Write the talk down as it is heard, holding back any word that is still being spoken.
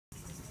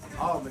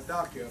Oh,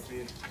 Matake,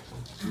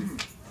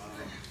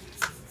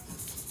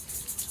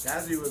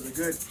 Tazzy was a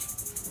good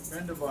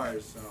friend of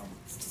ours.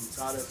 He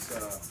taught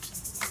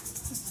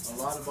us a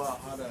lot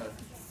about how to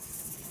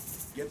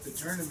get the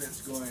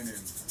tournaments going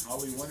and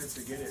how we wanted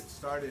to get it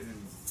started in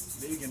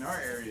league in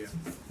our area.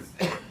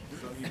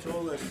 So he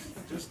told us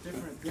just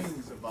different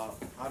things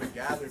about how to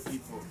gather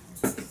people,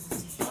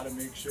 how to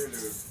make sure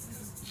to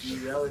be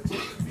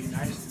relative and be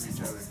nice to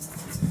each other.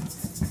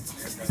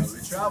 And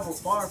we travel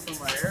far from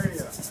our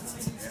area,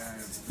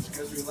 and just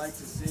because we like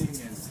to sing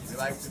and we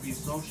like to be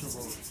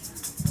sociable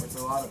with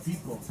a lot of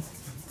people.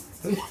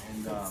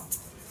 And I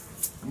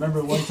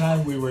remember one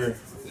time we were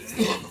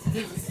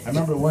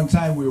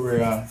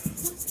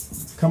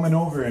coming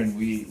over, and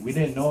we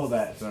didn't know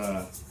that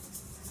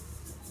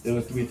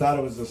we thought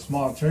it was a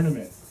small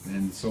tournament,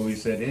 and so we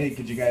said, hey,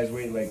 could you guys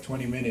wait like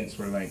 20 minutes?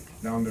 We're like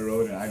down the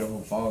road in Idaho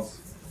Falls.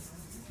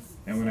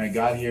 And when I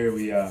got here,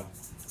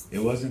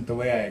 it wasn't the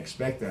way I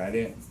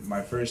expected.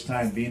 My first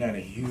time being at a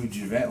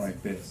huge event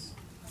like this.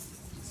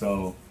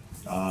 So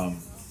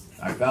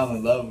I fell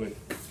in love with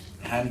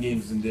hand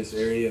games in this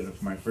area.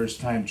 That's my first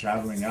time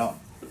traveling out.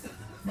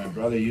 My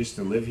brother used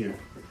to live here,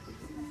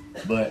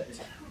 but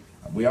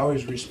we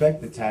always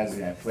respected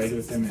Tazzy. I played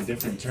with him in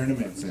different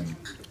tournaments, and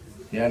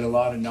he had a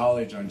lot of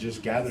knowledge on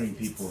just gathering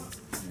people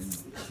and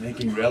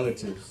making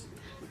relatives.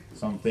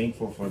 So I'm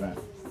thankful for that.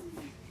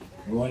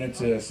 We wanted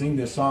to sing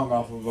this song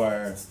off of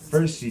our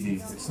first CD.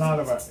 It's not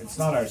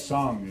our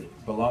song.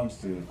 It belongs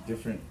to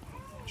different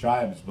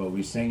tribes, but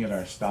we sing it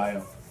our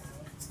style,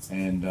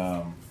 and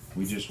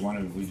we just want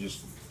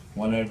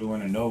everyone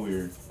to know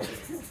we're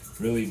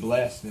really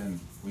blessed, and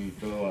we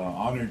feel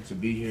honored to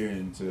be here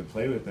and to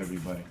play with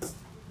everybody.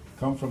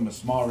 Come from a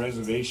small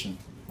reservation,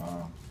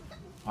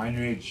 Pine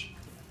Ridge,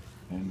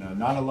 and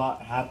not a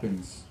lot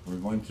happens. We're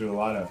going through a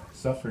lot of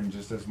suffering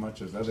just as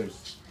much as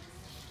others.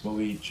 But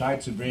we try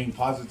to bring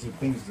positive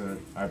things to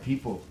our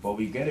people, but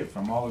we get it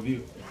from all of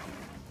you.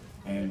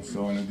 And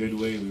so in a good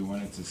way, we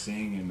wanted to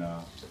sing and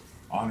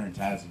honor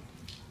Tazzy.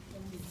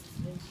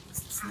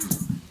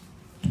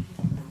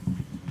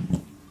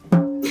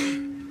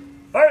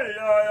 Hey,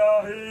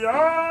 yeah, yeah,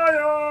 yeah.